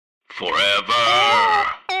Forever.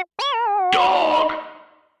 Dog.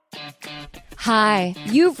 Hi,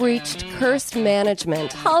 you've reached Cursed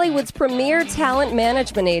Management, Hollywood's premier talent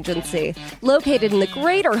management agency, located in the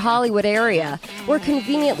greater Hollywood area. We're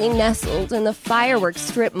conveniently nestled in the fireworks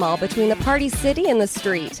strip mall between the Party City and the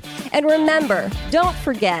street. And remember, don't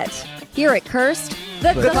forget, here at Cursed,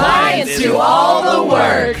 the clients do all the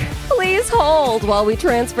work. Please hold while we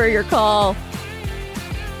transfer your call.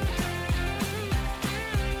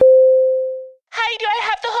 Hi, do I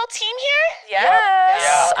have the whole team here?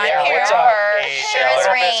 Yes, I'm here. What's up? Hey, Sarah's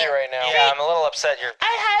I'm ring. busy right now. Yeah, I'm a little upset.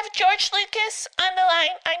 I have George Lucas on the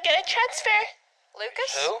line. I'm gonna transfer.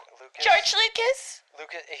 Lucas? Who? Lucas. George Lucas.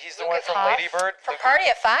 Lucas. He's the one Lucas from Hoff? Lady Bird. From Party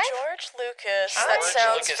of Five? George Lucas. George That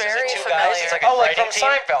sounds Lucas. Is very it two familiar. guys? It's like like from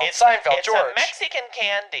Seinfeld. It's George. a Mexican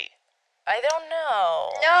candy. I don't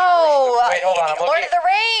know. No. Wait, hold on, I'm Lord looking. of the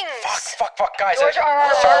Rings. Fuck, guys. George R.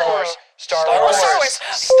 R. Star Wars. Star Wars. Oh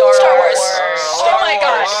my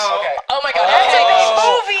gosh. Okay. Oh my god. That's a big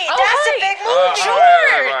Oh. movie. Oh, That's hi. a big movie.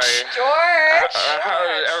 George.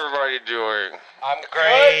 How's everybody doing? I'm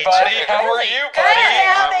Great. good, buddy. How are you, Good buddy?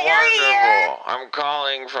 now that you're here. wonderful. I'm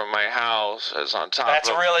calling from my house. It's on top That's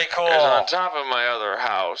of really cool. It's on top of my other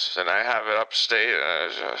house, and I have it upstate.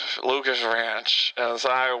 It's Lucas Ranch, and so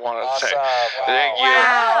I want to Awesome. say Wow. thank you.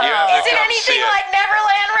 Wow. You have Is to it come anything see like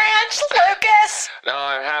Neverland Ranch, Lucas? No,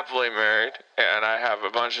 I'm happily married, and I have a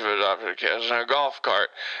bunch of adopted kids and a golf cart.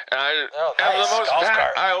 And I am nice. the most. Golf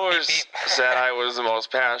cart. I always Beep, beep. said I was the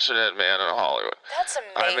most passionate man in Hollywood. That's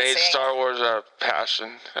I made amazing. Star Wars out of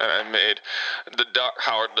passion, and I made the Duck,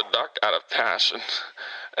 Howard the Duck, out of passion.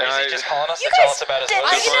 And Is I he just calling us to You tell guys us about his did-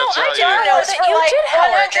 movie? just you wanna know, tell I you- didn't know that You for like did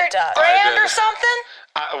Howard the 100 Duck. grand I or did. something.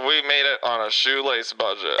 we made it on a shoelace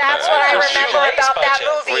budget. That's what I A remember shoelace about that budget.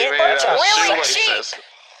 movie. We It made it looked out of really shoelaces. cheap.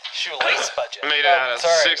 Shoelace budget. Made it out of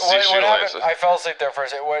Sorry. 60 What happened? shoelaces. I fell asleep there for a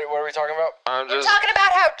second. What are we talking about? I'm We're just. talking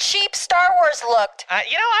about how cheap Star Wars looked. I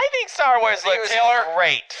think Star Wars I think it was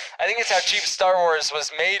great. I think it's how cheap Star Wars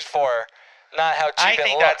was made for, not how cheap I it think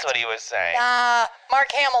looked. that's what he was saying.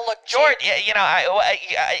 Mark Hamill looked George, cheap.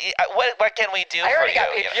 what can we do I already for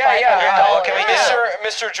got you? paid Yeah. What can we do?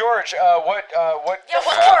 Mr. George, what? Yeah, Of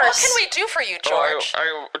what course. can we do for you, George?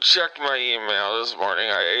 I checked my email this morning.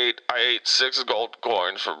 I ate 6 gold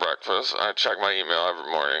coins for breakfast. I check my email every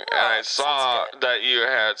morning, and I saw that you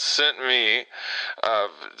had sent me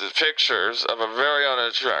the pictures of a very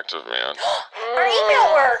unattractive man. Our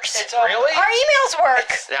email works. Really? Our emails work.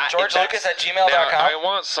 GeorgeLucas at Now, I gmail.com.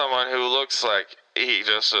 want someone who looks like he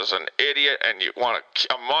just is an idiot, and you want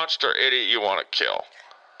a monster idiot you want to kill.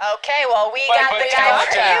 Okay, well, we got the guy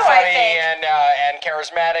talented, for you, I funny, think. and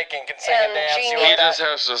charismatic and can sing And and dance. You genius. He want that? just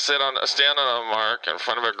has to stand on a mark in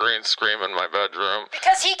front of a green screen in my bedroom.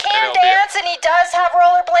 Because he And can he'll be- dance, and he does have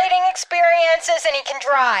rollerblading experiences, and he can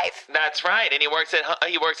drive. That's right, and he works at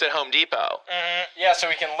Home Depot. Yeah, so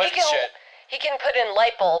we can lift shit. He can put in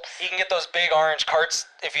light bulbs. You can get those big orange carts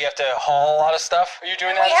if you have to haul a lot of stuff. Are you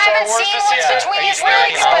doing that We in Star haven't Wars seen this what's year? between Are you his doing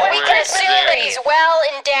legs, any but we Halloween? can assume that he's well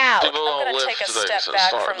endowed. People I'm don't going to lift take a things step in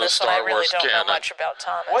back Star- from the this one. I Star really Wars don't know canon. much about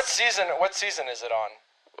Thomas. What season is it on?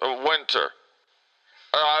 Winter.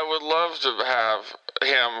 I would love to have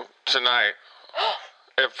him tonight,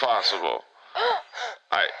 if possible.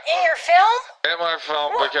 In your film? In my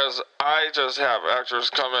film, because I just have actors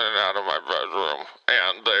come in and out of my bedroom,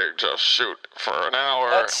 and they just shoot for an hour,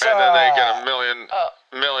 That's, and then they get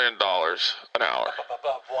 $1 million an hour.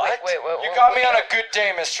 What? Wait, You got me on a good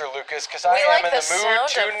day, Mr. Lucas, because I We am like in the the mood sound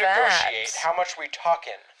to of that. negotiate. How much we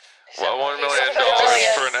talking? Well, $1 million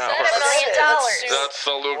Yes. for an hour. $1 million. Let's do- That's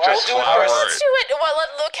the We'll Lucas do it flower for- Let's do it. Well,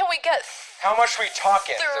 look, can we get How much we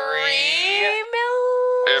talking? 3 million?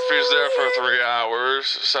 If he's there for 3 hours,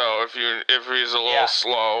 so if he's a little Yeah.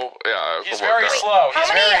 slow, yeah, it He's could work very out. slow. How He's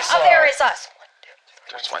many very of slow. there is us?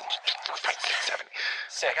 There's 1, 2, 3, 4, 5, 6, 7.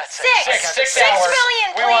 Six. Six. 6 hours.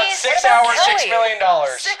 million, We want please. 6 What about hours, $6 Kelly? million.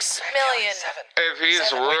 $6 million. If he's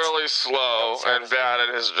Seven, wait. really slow and bad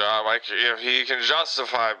at his job, if he can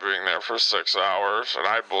justify being there for 6 hours, and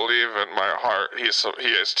I believe in my heart he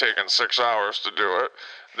has taken 6 hours to do it,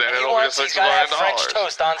 then it'll be $6 He's got to million. have French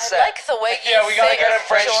toast on I set. like the way you Yeah, we gotta think, get him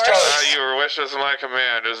French George. toast. Your wish is my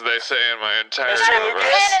command, as they say in my entire Mr. universe. Lucas.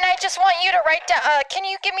 Ben, and I just want you to write down. Can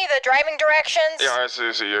you give me the driving directions? Yeah, I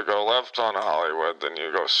see. So you go left on Hollywood, then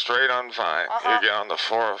you go straight on Vine. You get on the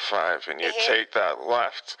 405, and you take that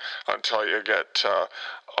left until you get to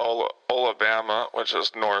Alabama, which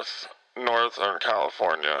is northern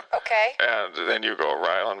California. Okay. And then you go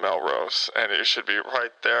right on Melrose, and you should be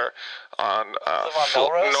right there on, Live on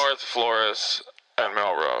Melrose? North Flores and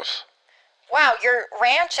Melrose. Wow, your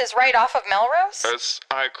ranch is right off of Melrose?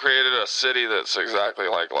 I created a city that's exactly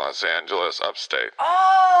like Los Angeles, upstate.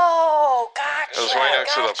 Oh, gotcha. It was right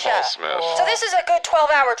next to the Paul Smith. So this is a good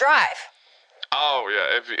 12-hour drive. Oh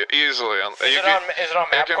yeah, easily. Is it on It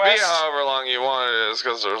MapQuest? can be however long you want it is,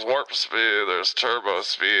 because there's warp speed, there's turbo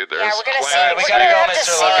speed, there's. Yeah, we're gonna we see. gotta go, have to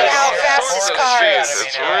Mr. see Lucas. how Yeah, fast this Force car speed, is.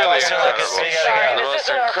 it's really incredible. The most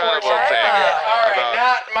incredible thing All right, about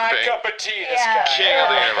not my being cup of tea, this Yeah. guy. king of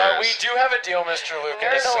the But we universe. do have a deal, Mr.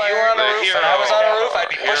 Lucas. Nerd You were on the The roof hero, and I was on a roof. I'd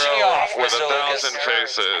be pushing you hero off, with Mr. Lucas. 1,000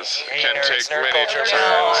 faces Hey, can nerds, take nerd many culture.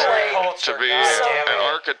 turns Culture, to be goddammit. an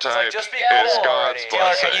archetype Just be is cool God's already.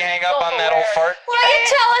 Taylor, blessing. can you hang up on that old fart? Will you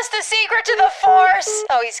tell us the secret to the Force?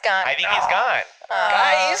 Oh, he's gone. I think he's gone.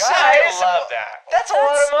 Guys, I love that. That's a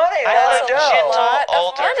lot of money. That's a lot of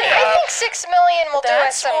older money. guy. I think $6 million will do us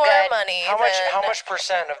That's some more good. money. How than- much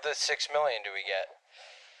percent of the $6 million do we get?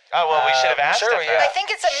 Oh well, we should have asked him I that.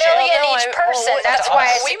 think it's $1 million no, each I- person. well, That's it's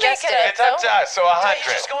why I us. We make suggested it it. It's up to us, so 100.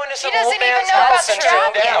 He's just going to some doesn't old even man's know about house the and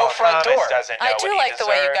job turn yet. down front door. I do like the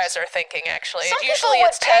way you guys are thinking, actually. Some Usually people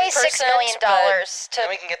would it's pay 10%, $6 million to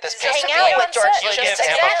Then we can get this hang picture. out with on George set. You Lucas. give him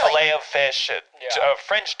a Exactly. fillet of fish, a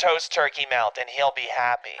French toast turkey melt, and he'll be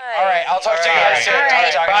happy. All right, I'll talk to you guys soon. All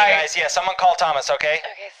right. Talking to you guys. Yeah, someone call Thomas, okay?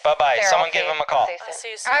 Bye-bye. There, Someone I'll give see- him a call. I'll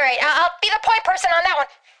see you soon. All right, I'll be the point person on that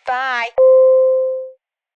one. Bye.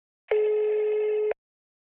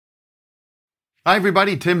 Hi,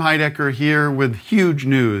 everybody. Tim Heidecker here with huge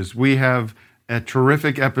news. We have a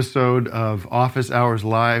terrific episode of Office Hours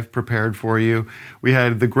Live prepared for you. We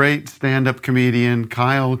had the great stand-up comedian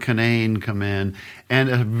Kyle Kinane come in, and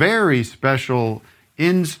a very special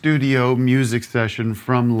in-studio music session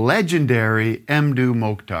from legendary Mdu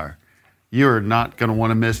Mokhtar. You're not going to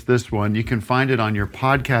want to miss this one. You can find it on your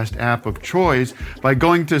podcast app of choice by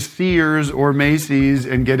going to Sears or Macy's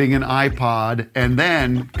and getting an iPod, and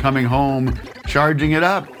then coming home, charging it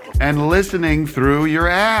up, and listening through your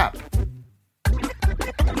app.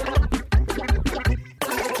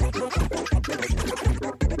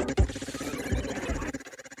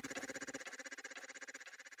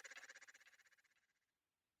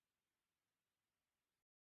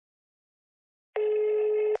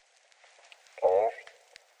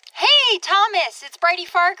 Hey, Thomas, it's Brady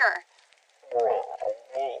Farker.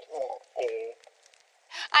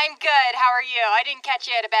 I'm good. How are you? I didn't catch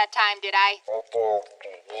you at a bad time, did I?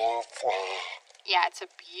 Yeah, it's a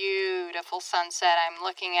beautiful sunset. I'm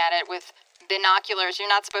looking at it with binoculars. You're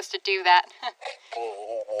not supposed to do that.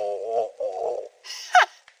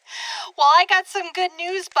 Well, I got some good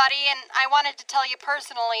news, buddy, and I wanted to tell you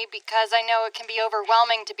personally because I know it can be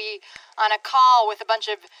overwhelming to be on a call with a bunch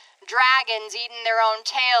of dragons eating their own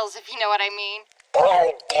tails, if you know what I mean.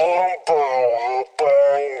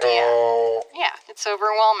 Yeah, it's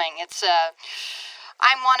overwhelming.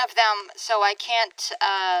 I'm one of them, so I can't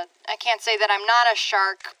say that I'm not a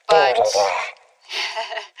shark, but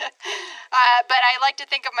but I like to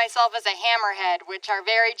think of myself as a hammerhead, which are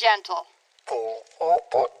very gentle.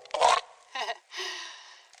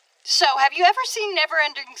 So, have you ever seen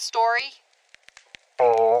Neverending Story?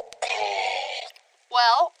 Well,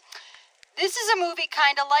 this is a movie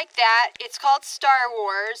kind of like that. It's called Star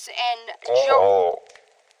Wars, and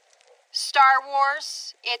Star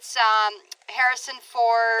Wars. It's Harrison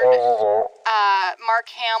Ford, Mark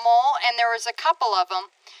Hamill, and there was a couple of them.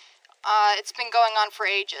 It's been going on for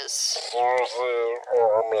ages.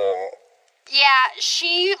 Yeah,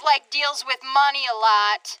 she deals with money a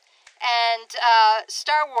lot, and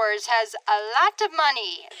Star Wars has a lot of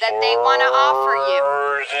money that they want to offer you.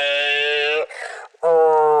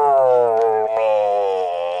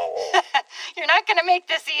 You're not gonna make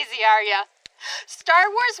this easy, are ya? Star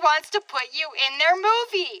Wars wants to put you in their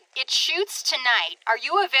movie. It shoots tonight. Are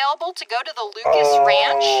you available to go to the Lucas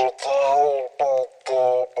Ranch?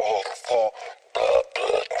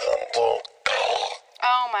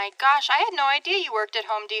 Oh my gosh, I had no idea you worked at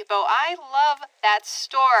Home Depot. I love that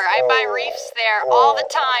store. I buy reefs there all the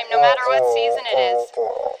time, no matter what season it is.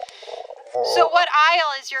 So what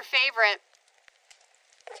aisle is your favorite?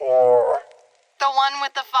 The one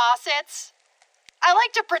with the faucets? I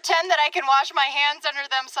like to pretend that I can wash my hands under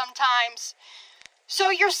them sometimes. So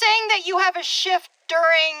you're saying that you have a shift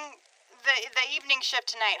during the evening shift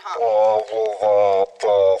tonight, huh?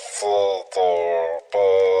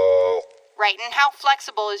 Right, and how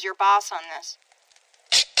flexible is your boss on this?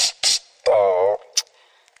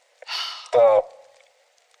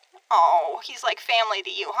 Oh, he's like family to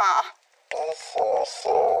you, huh?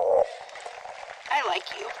 I like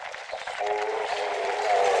you.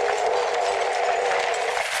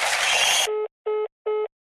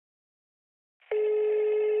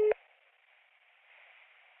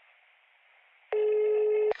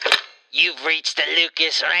 You've reached the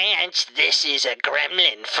Lucas Ranch. This is a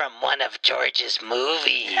gremlin from one of George's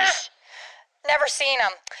movies. Never seen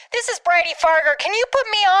him. This is Brady Farger. Can you put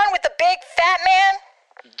me on with the big fat man?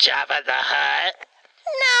 Jabba the Hutt?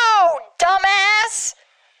 No, dumbass.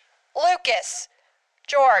 Lucas.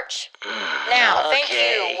 George. Now, Okay. thank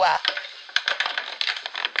you.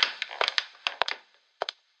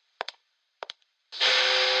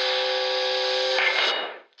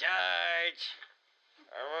 George.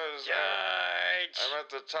 George. I'm at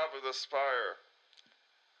the top of the spire.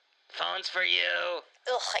 Phone's for you.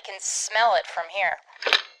 Ugh, I can smell it from here.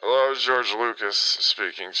 Hello, George Lucas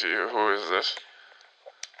speaking to you. Who is this?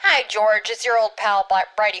 Hi, George. It's your old pal,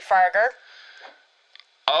 Brady Farger.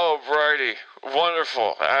 Oh, Brady.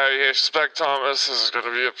 Wonderful. I expect Thomas is going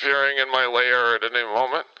to be appearing in my lair at any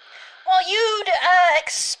moment. Well, you'd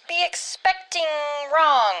be expecting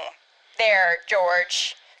wrong there,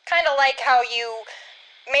 George. Kind of like how you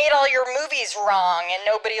made all your movies wrong and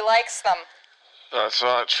nobody likes them. That's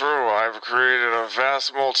not true. I've created a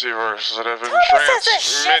vast multiverse that have Thomas has a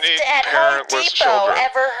entranced many shift at Home parentless Depot. children.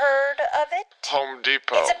 Ever heard of it? Home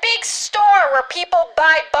Depot. It's a big store where people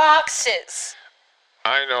buy boxes.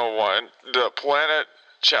 I know one. The Planet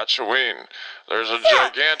Tatooine. There's a Yeah,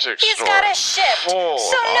 gigantic he's store got a shift. full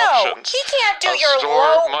So of no, options. he can't do a your store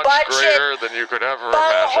low much budget greater than you could ever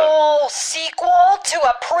imagine. bunghole sequel to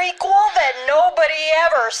a prequel that nobody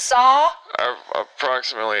ever saw.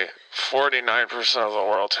 Approximately 49% of the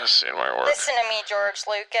world has seen my work. Listen to me, George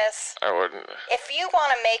Lucas. I wouldn't. If you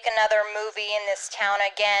want to make another movie in this town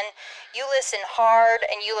again, you listen hard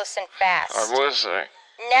and you listen fast. I'm listening.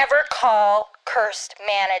 Never call Cursed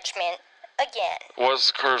Management again.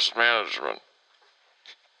 What's cursed management?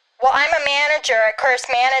 Well, I'm a manager at Cursed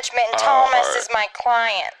Management, and Thomas alright. is my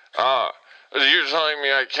client. You're telling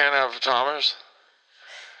me I can't have Thomas?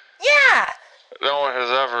 Yeah! No one has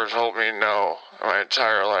ever told me no in my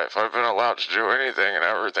entire life. I've been allowed to do anything and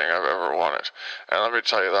everything I've ever wanted. And let me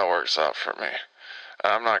tell you, that works out for me.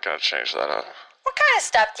 And I'm not going to change that up. What kind of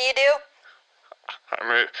stuff do you do? I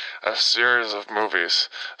made a series of movies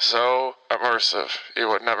so immersive you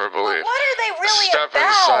would never believe. What are they really Step about?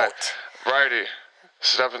 inside. Brady,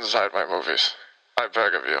 step inside my movies. I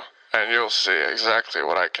beg of you. And you'll see exactly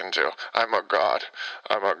what I can do. I'm a god.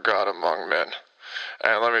 I'm a god among men.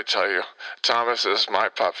 And let me tell you, Thomas is my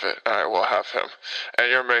puppet, and I will have him. And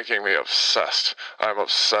you're making me obsessed. I'm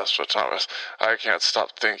obsessed with Thomas. I can't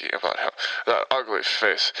stop thinking about him. That ugly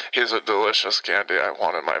face. He's a delicious candy I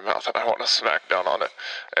want in my mouth, and I want to smack down on it.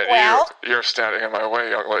 And Well- you're standing in my way,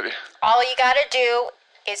 young lady. All you gotta do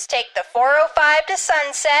is take the 405 to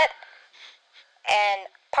Sunset and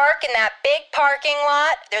park in that big parking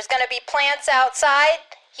lot. There's gonna be plants outside.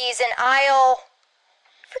 He's in aisle...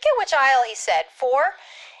 I forget which aisle he said. 4?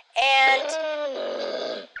 And...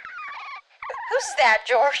 Who's that,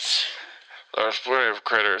 George? There's plenty of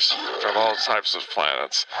critters from all types of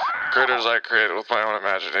planets. Critters I created with my own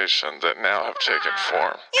imagination that now have taken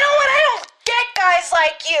form. You know what? I don't get guys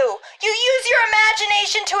like you. You use your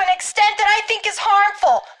imagination to an extent that I think is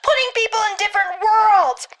harmful. Putting people in different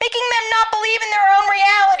worlds. Making them not believe in their own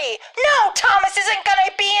reality. No, Thomas isn't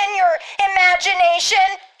gonna be in your imagination.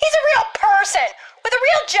 He's a real person. With a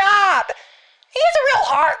real job. He has a real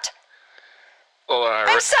heart. Well,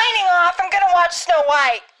 I'm signing off. I'm gonna watch Snow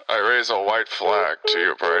White. I raise a white flag to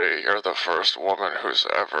you, Brady. You're the first woman who's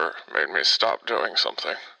ever made me stop doing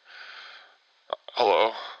something.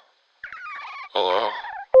 Hello? Hello?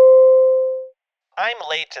 I'm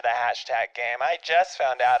late to the hashtag game. I just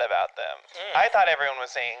found out about them. I thought everyone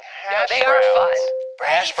was saying hash they browns. are fun.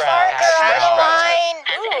 Hash Brady browns. Farger on Hash the browns. line.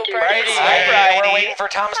 Ooh, Brady. Brady. Brady. We're waiting for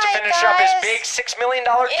Thomas to Hi, finish up his guys. big $6 million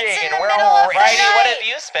It's gig, in and the we're middle all of the ready. Brady, what night. have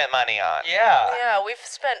you spent money on? Yeah. Yeah, we've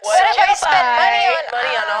spent What have I spent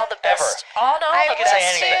money on all the Ever. best. Oh no, I look went at say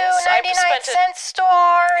to anything. 99-cent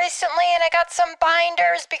store recently and I got some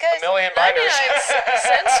binders because... $1 million binders.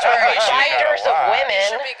 99-cent store. You should, Binders of women. you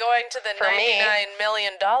should be going to the For me. $99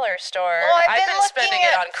 million store. Well, I've I've been been spending looking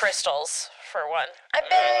it at- on crystals, for one. I've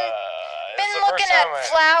been It's the looking first at time I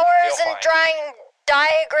flowers feel and fine. drawing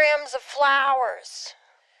diagrams of flowers.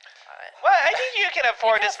 Well, I think you can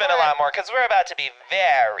afford to spend a lot more because we're about to be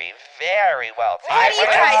very, very wealthy. What are you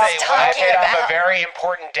guys I talking paid off a about? very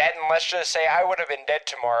important debt, and let's just say I would have been dead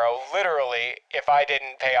tomorrow, literally, if I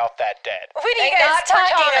didn't pay off that debt. What are you Thank guys God for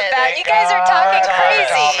talking Thomas. about? Thank You guys are talking God for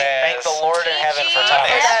crazy. Thomas. Thank the Lord in heaven for Thomas.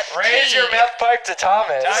 TGFT. Raise your mouth pipe to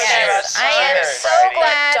Thomas. Yes, I am Cheers, so Brady.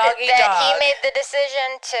 glad Doggy that he dog. made the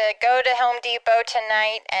decision to go to Home Depot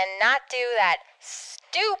tonight and not do that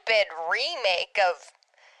stupid remake of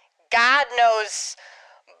God knows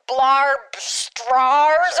Blarb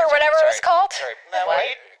Stars or whatever it was called. Sorry.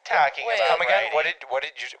 Wait, talking Wait, about? Come again? Brady? What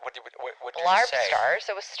did you LARP say? stars.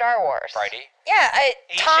 It was Star Wars. Brady? Yeah,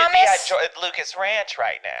 He should be Thomas. at Lucas Ranch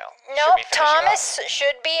right now. Nope, Should be finishing Thomas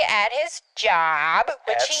should be at his job,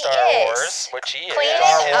 which At he Star is. Wars, which he is. Cleaning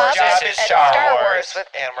His up job at is Star Star Wars Wars, with-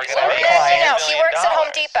 and we're Well, gonna no, pay him no, $1 he million. works at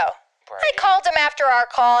Home Depot. I called him after our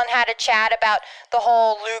call and had a chat about the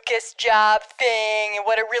whole Lucas job thing and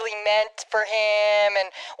what it really meant for him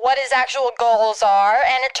and what his actual goals are.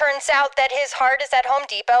 And it turns out that his heart is at Home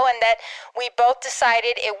Depot and that we both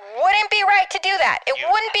decided it wouldn't be right to do that. It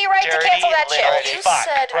wouldn't be right to cancel that little shift. You fuck.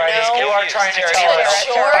 said Brady, no. you are trying to Dirty tell little us.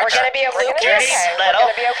 George. We're gonna be okay. We're gonna be Dirty okay. We're little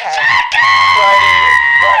gonna be okay.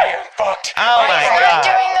 Brady, I'm fucked. Oh my He's not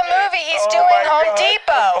God. doing the movie. He's Oh doing my Home God.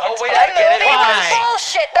 Depot. Oh, wait, the I get it. movie was Why?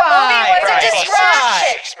 bullshit. The movie Why, was a Brady?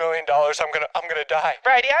 distraction. $6 million. I'm gonna die.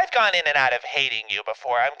 Brady, I've gone in and out of hating you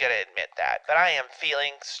before. I'm gonna admit that, but I am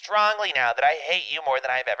feeling strongly now that I hate you more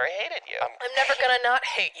than I've ever hated you. I'm never gonna not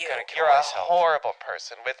hate you. Gonna kill You're a myself. horrible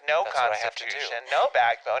person with no That's what I have to do. constitution, no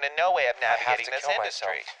backbone, and no way of I have navigating to this kill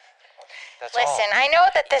industry. myself. That's Listen, all. I know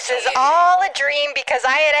that this is all a dream because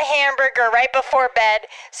I had a hamburger right before bed.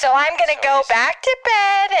 So I'm going to go back to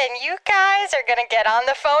bed and you guys are going to get on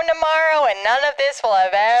the phone tomorrow and none of this will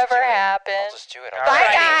have ever happened. I'll just do it. Bye,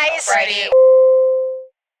 guys. Brady.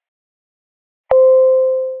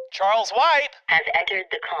 Charles White. Has entered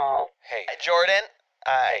the call. Hey. Jordan,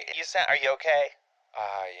 are you okay?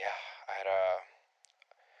 Yeah. I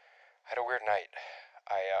had a weird night.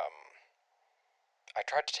 I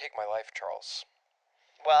tried to take my life, Charles.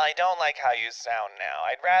 Well, I don't like how you sound now.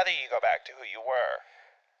 I'd rather you go back to who you were.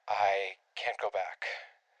 I can't go back.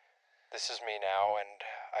 This is me now, and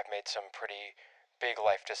I've made some pretty big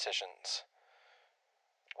life decisions.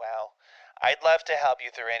 Well, I'd love to help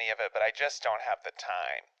you through any of it, but I just don't have the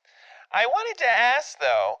time. I wanted to ask,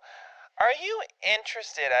 though, are you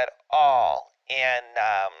interested at all in,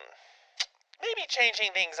 maybe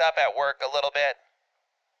changing things up at work a little bit?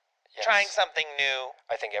 Yes. Trying something new?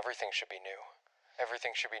 I think everything should be new.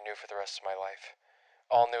 Everything should be new for the rest of my life.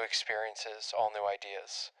 All new experiences, all new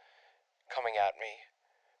ideas. Coming at me.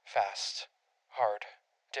 Fast. Hard.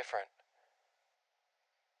 Different.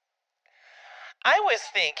 I was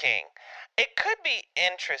thinking it could be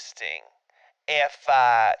interesting if,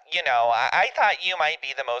 I thought you might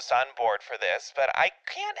be the most on board for this, but I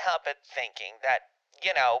can't help but thinking that,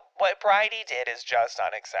 what Bridie did is just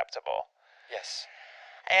unacceptable. Yes.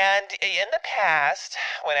 And in the past,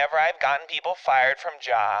 whenever I've gotten people fired from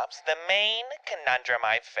jobs, the main conundrum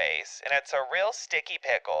I face, and it's a real sticky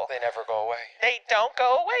pickle. They never go away. They don't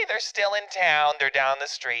go away. They're still in town. They're down the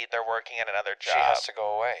street. They're working at another job. She has to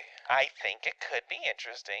go away. I think it could be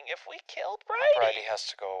interesting if we killed Bridie. Bridie has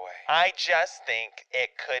to go away. I just think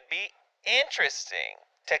it could be interesting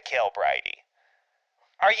to kill Bridie.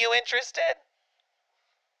 Are you interested?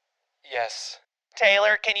 Yes.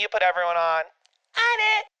 Taylor, can you put everyone on? On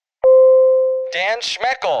it. Dan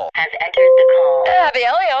Schmeckel. Has entered the call. Abby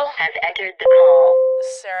Elio. Has entered the call.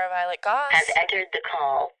 Sarah Violet Goss. Has entered the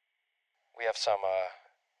call. We have some,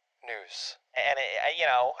 news. And,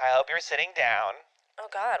 I hope you're sitting down. Oh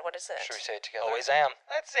God, what is it? Should we say it together? Always am.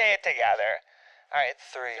 Let's say it together. All right,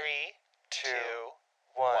 3, 2,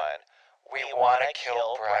 1. We want to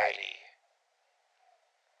kill Bridie.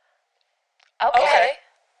 Okay.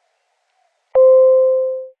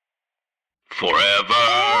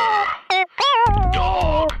 Forever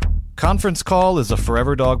Dog. Conference Call is a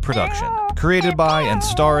Forever Dog production, created by and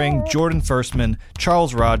starring Jordan Firstman,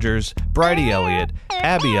 Charles Rogers, Bridie Elliott,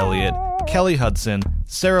 Abby Elliott, Kelly Hudson,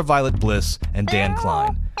 Sarah Violet Bliss, and Dan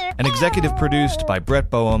Klein, and executive produced by Brett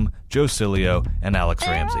Boehm, Joe Cilio, and Alex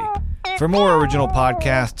Ramsey. For more original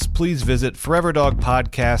podcasts, please visit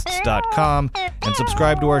foreverdogpodcasts.com and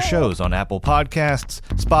subscribe to our shows on Apple Podcasts,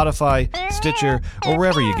 Spotify, Stitcher, or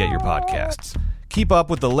wherever you get your podcasts. Keep up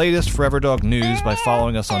with the latest Forever Dog news by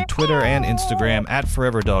following us on Twitter and Instagram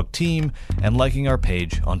 @ForeverDogTeam and liking our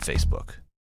page on Facebook.